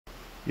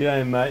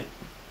G'day mate.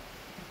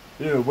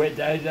 Bit of a wet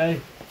day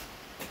today.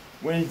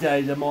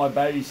 Wednesdays are my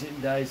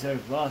babysitting day, so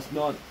last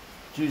night,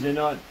 Tuesday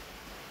night,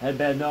 had a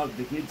bad night with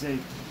the kids. They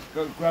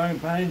got growing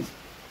pains.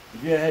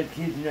 If you had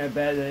kids, you know how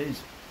bad that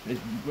is.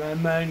 They're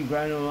moaning,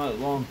 growing all night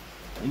long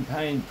in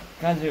pain.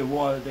 Can't see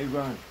why they're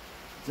growing.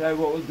 So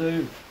what we'll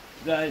do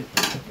today,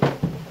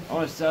 I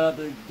want to start up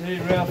the dirty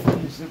Ralph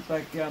in this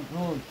back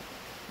poulan.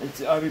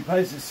 I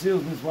replaced the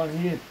seals in this one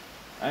here.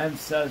 I haven't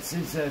started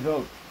since they've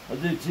helped. I'll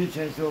do 2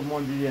 changes in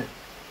one video.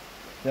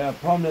 So I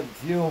primed up the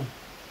fuel.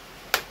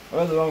 I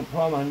got the wrong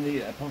primer, I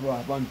need a proper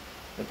one.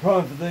 The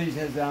primer for these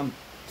has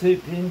 2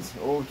 pins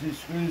or 2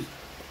 screws.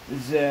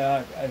 This is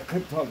a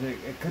clip type that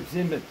it clips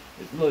in, but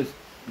it's loose,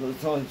 not the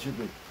size it should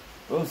be.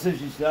 We'll see if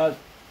she starts.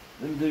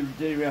 Then do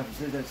dirty Ralph and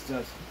see if that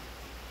starts.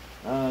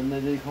 And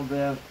then decomp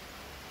valve.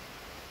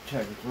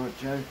 Choke it, right,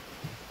 choke.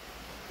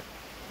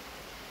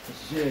 Let's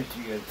see how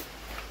she goes.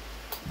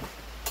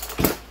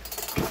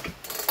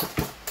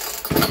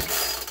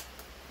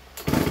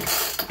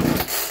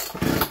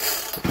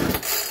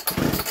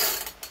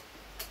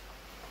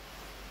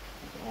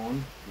 On,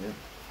 yep.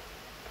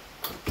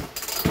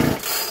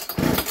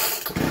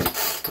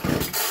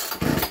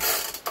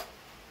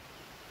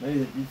 Maybe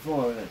that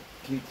before that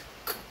kicked.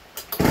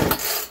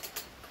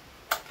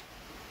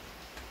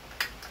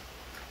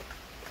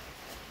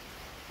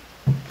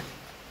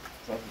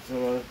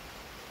 So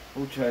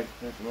full choke,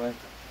 that's the way.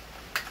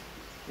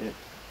 Yeah.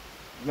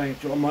 Making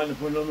sure I might have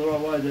put it on the right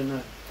way, I don't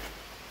know.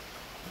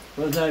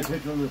 There's no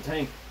petrol in the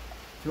tank.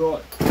 It's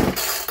right.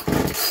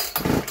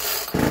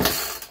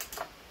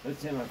 Let's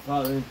see my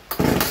father in.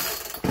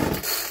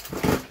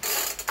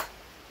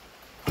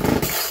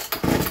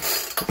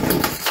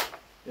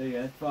 There you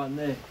go, that's fine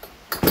there.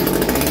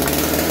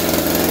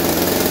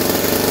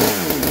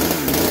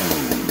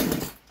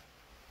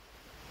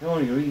 Come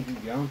on, you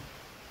keep going.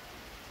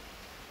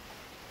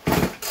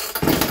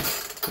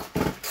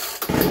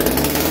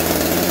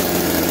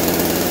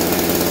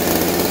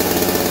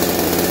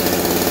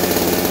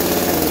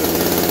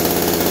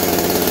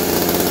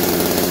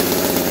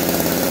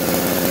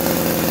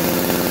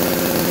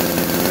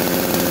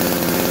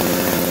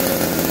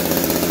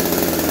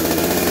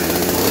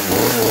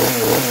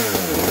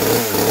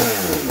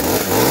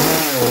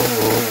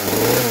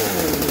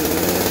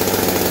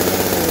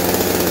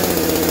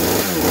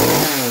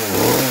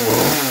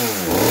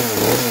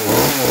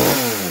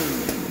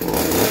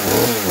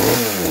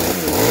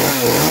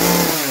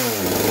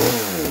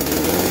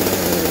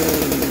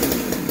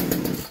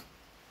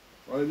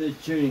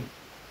 Tuning,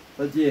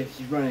 but yeah,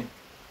 she's running.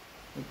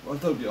 I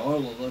thought it'd be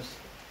idle at least.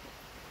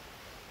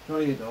 Trying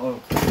to get the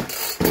idle.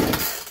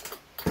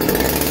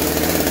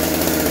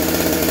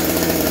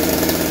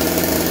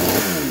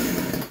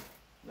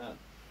 No,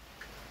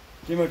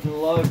 too much on the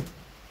low. Just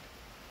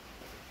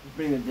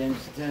bring it down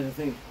just a tad, I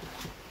think.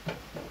 I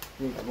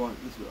think it's right,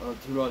 this is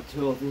the right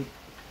tool, I think.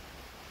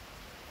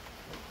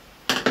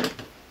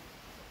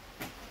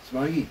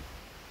 Smoky.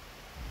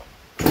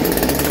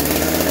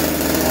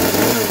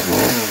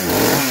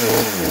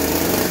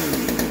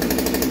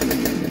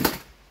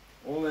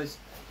 Almost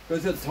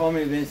goes got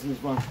timing events in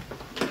this one.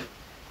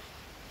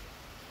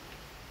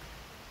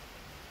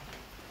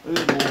 A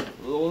little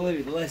bit more, or a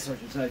little bit less, I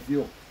should say,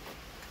 fuel.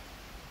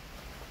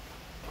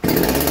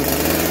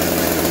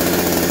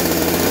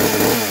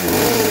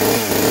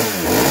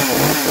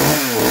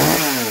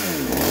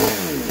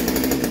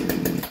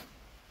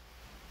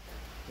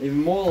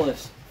 Even more or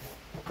less.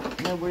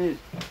 Isn't that weird?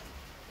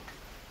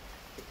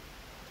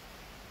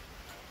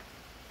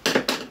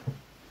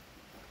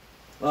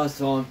 Last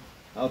time,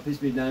 I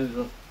pissed me nose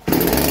off.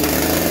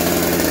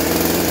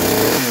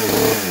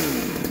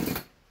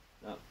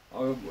 No,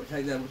 I'll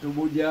take that to the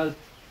wood yard,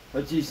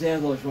 but she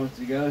sounds like she wants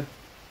to go.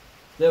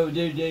 So we'll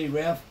do dirty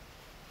Ralph.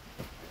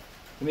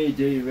 Come here,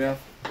 dirty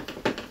Ralph.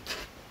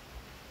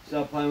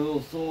 Start playing with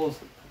little saws.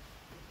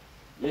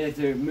 You have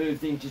to move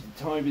things just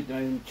a tiny bit,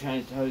 don't even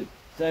change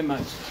so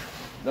much.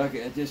 Like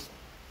it just,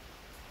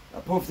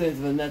 I pull things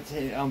with the nuts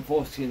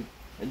foreskin.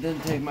 It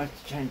doesn't take much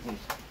to change things.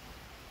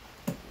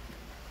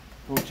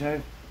 Full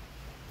choke.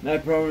 No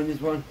problem in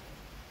this one.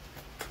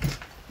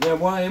 Now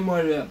what I am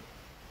worried about,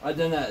 I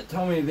done a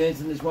timing advance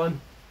in this one.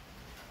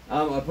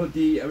 I put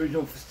the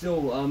original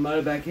still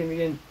motor back in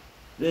again.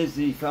 There's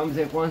the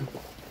Farmersec one.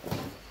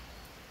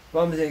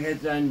 Farmersec has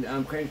its own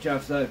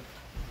crankshaft, so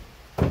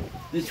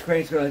this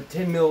crank's got a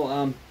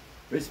 10mm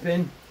wrist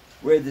pin,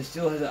 where the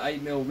still has an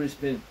 8mm wrist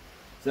pin.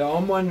 So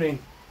I'm wondering,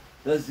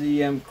 does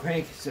the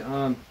crank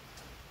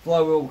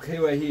flywheel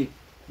keyway here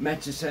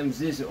match the same as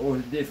this, or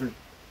is it different?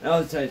 I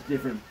would say it's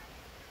different.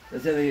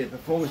 That's how they get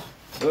performance.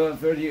 Well,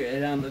 I've already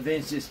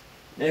advanced this.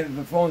 Now if it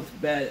performs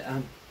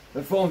bad,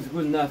 performs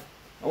good enough,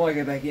 I want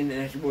to go back in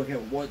and actually work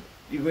out what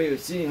degree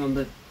it's sitting on,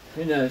 but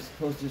who knows,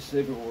 let's just see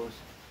if it works.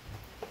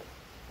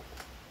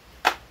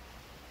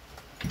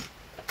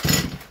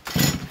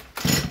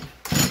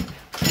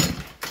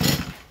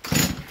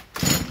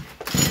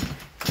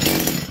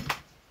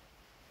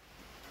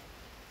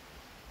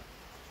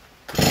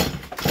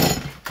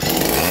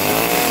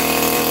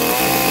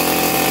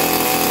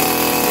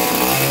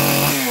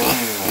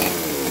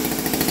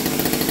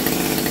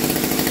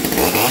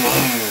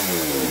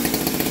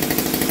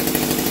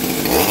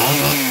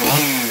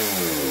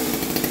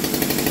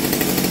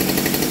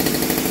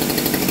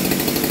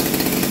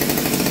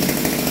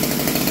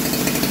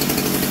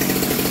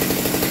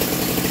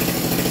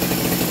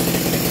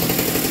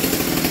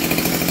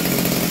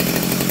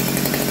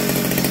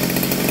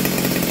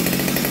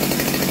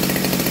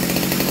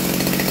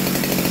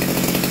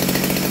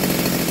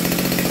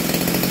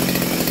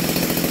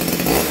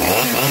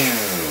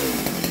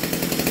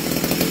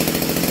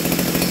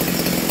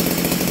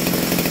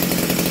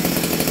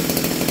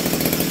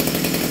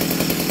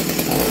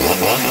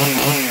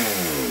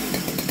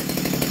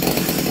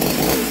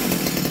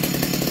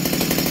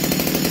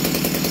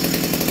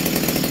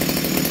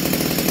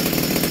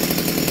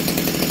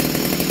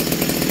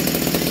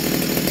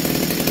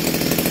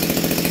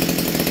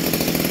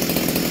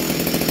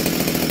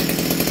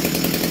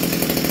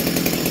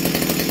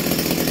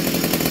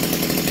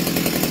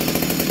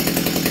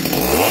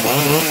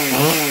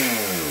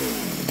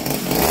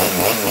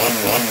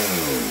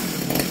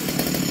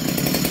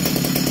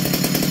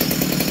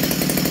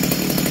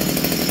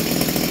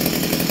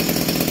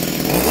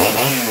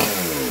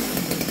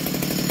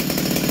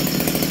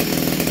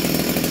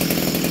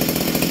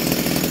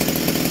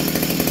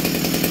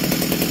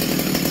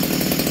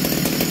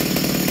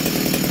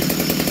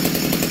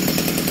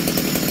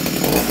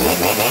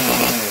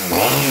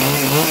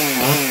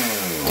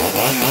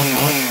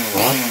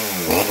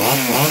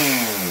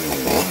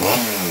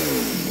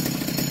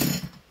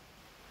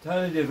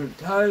 Totally different,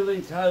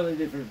 totally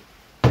different.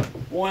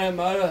 Wire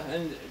motor,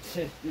 and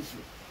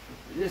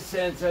this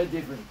sounds so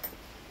different.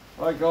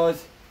 Alright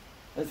guys,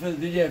 that's for the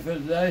video for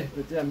today,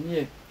 but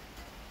yeah.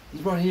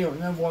 There's one here,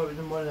 no wire,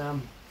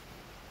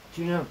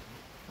 tune up.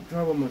 I'll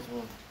try one more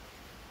time.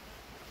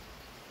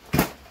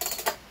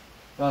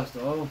 Fast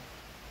oil.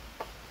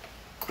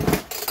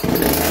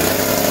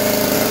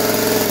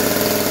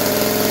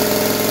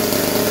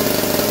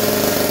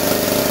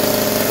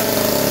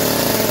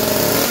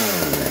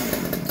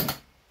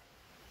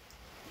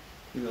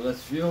 Give it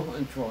less fuel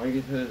and try and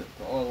get the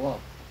oil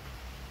up.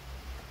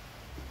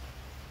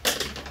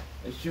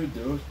 It should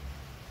do it.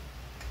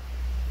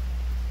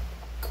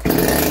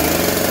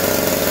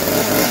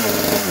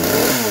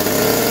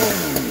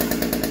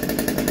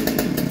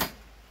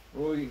 Oh,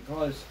 we're getting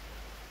close.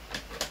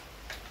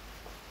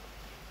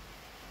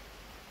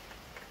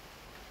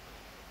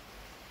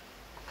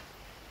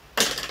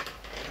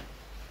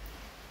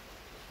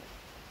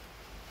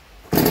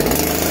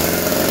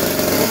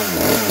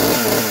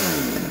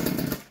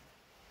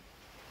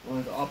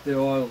 Up the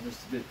oil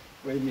just a bit,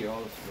 read the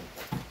oil.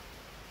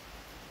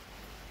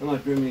 Not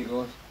much room here,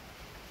 guys.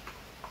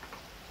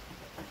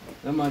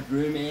 Not much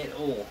room at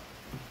all.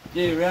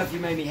 Yeah, Ralph, you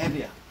made me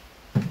happier.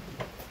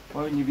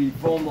 Why wouldn't you be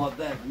formed like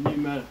that with a new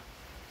motor?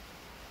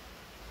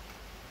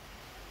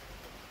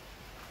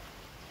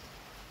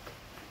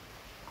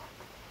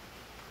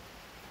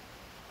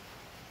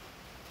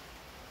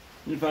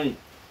 It's funny,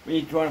 when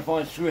you're trying to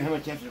find a screw, how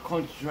much you have to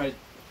concentrate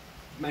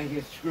making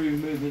a screw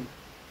movement.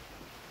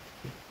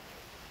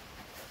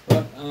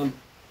 But,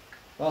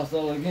 fast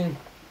oil again.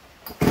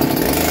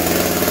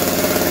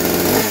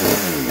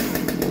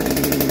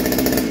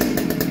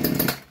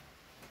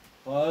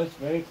 Close,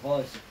 very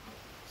close.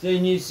 See,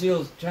 new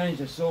seals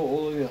changed, I saw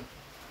all of you.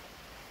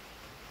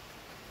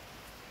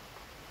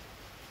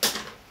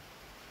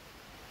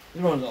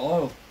 This one's the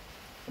oil.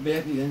 I'll be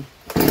happy then.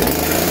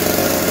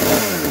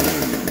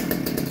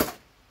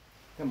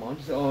 Come on,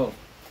 just the oil.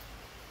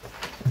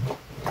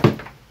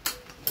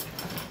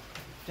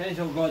 Change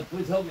all, guys,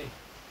 please help me.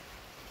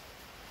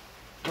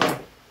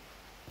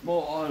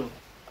 More oil.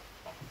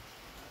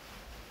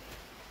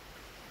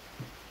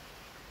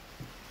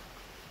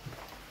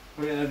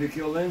 We're going to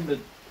overkill then, but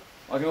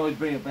I can always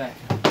bring it back.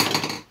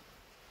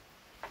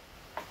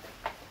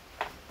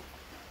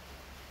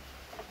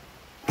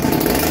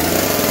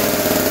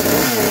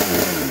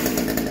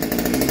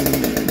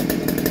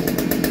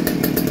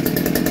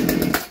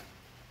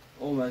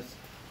 Almost.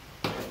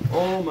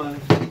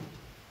 Almost.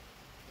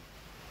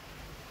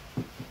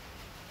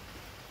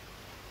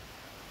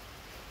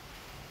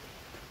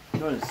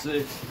 Trying to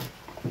see.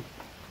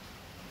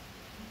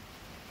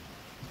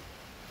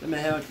 Don't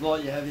matter how much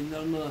light you have, there's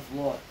not enough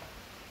light.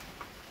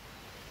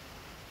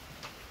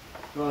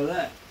 Try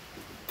that.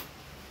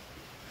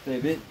 See a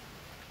bit.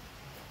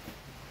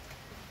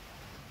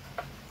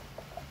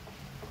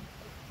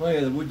 Oh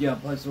yeah, the wood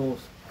yard play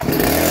sauce.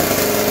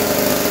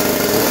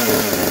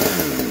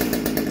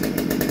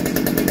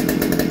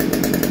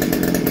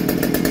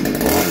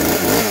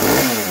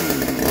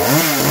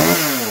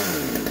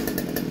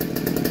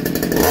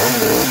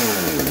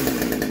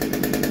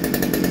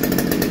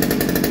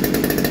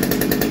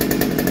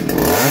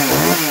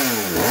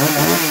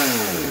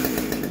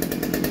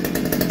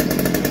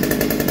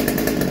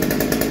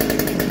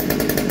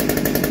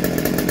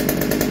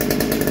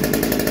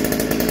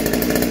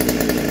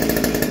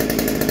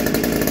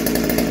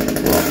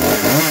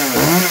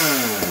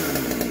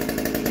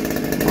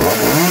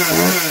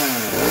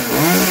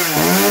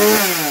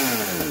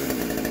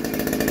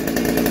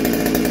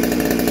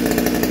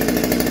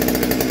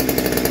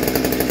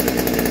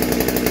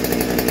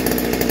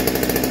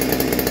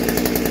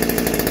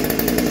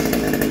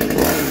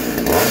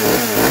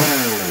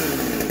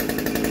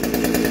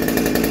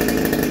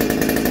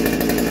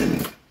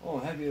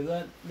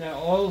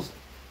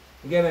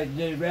 Go back to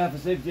do the route for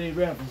safety,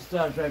 route for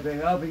start straight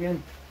back up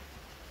again.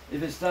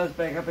 If it starts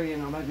back up again,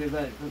 I might do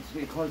that because it's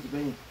getting close to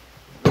being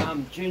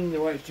tuning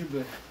the way it should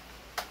be.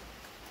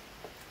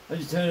 I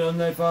just turn it on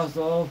no fast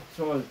oil,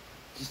 so I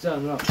just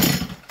start it up.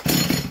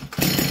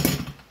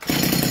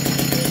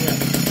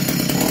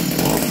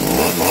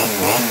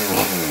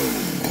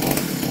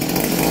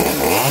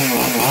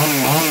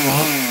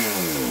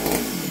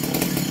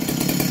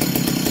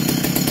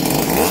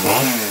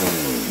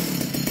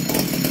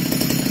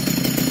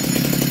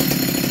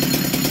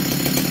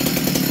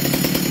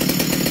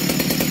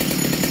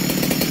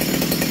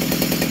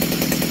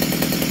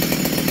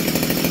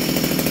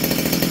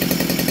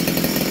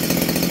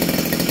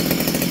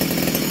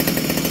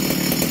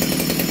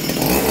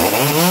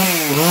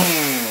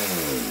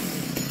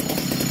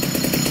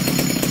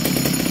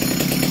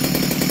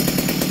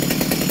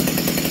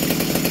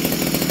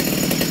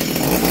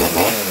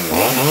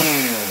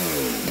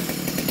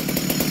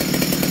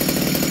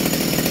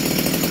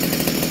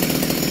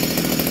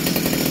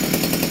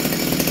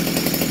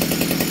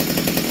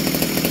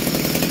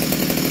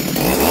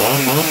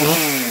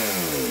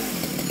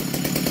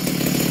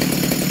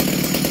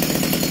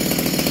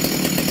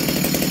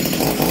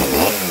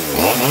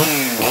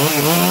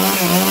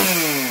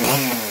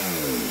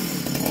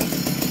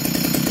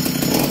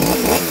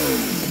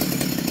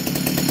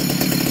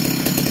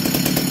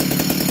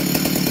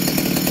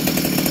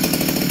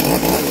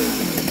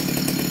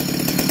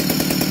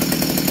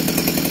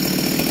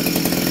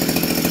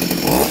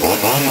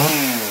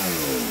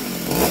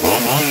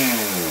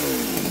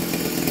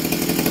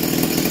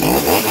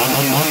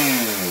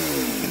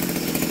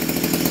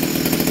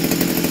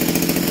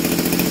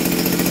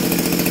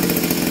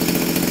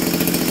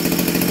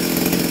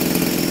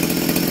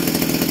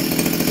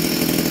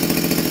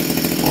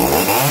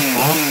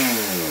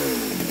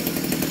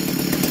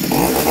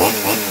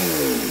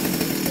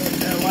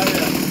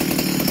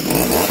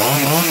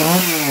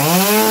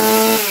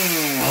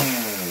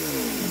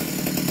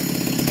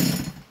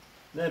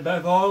 They're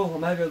both oil,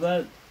 I'm happy with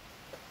that.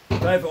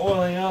 Both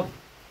oiling up.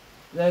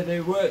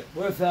 They work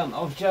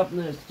I'll sharpen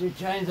the two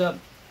chains up.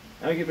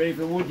 I'll get ready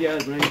for the wood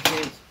yard when I get a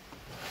chance.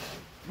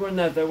 Wouldn't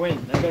know if they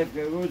went, they both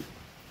go good.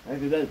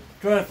 Happy with that.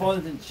 Try to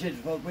find some shit,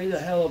 where the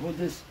hell I put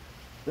this?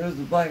 There's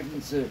the bucket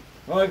insert.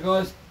 Alright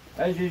guys,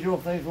 as usual,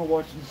 thanks for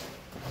watching.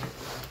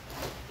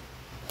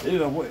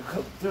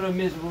 It's been a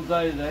miserable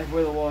day today,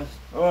 weather-wise.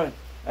 Alright,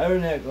 over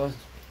and out guys.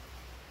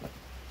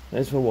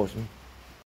 Thanks for watching.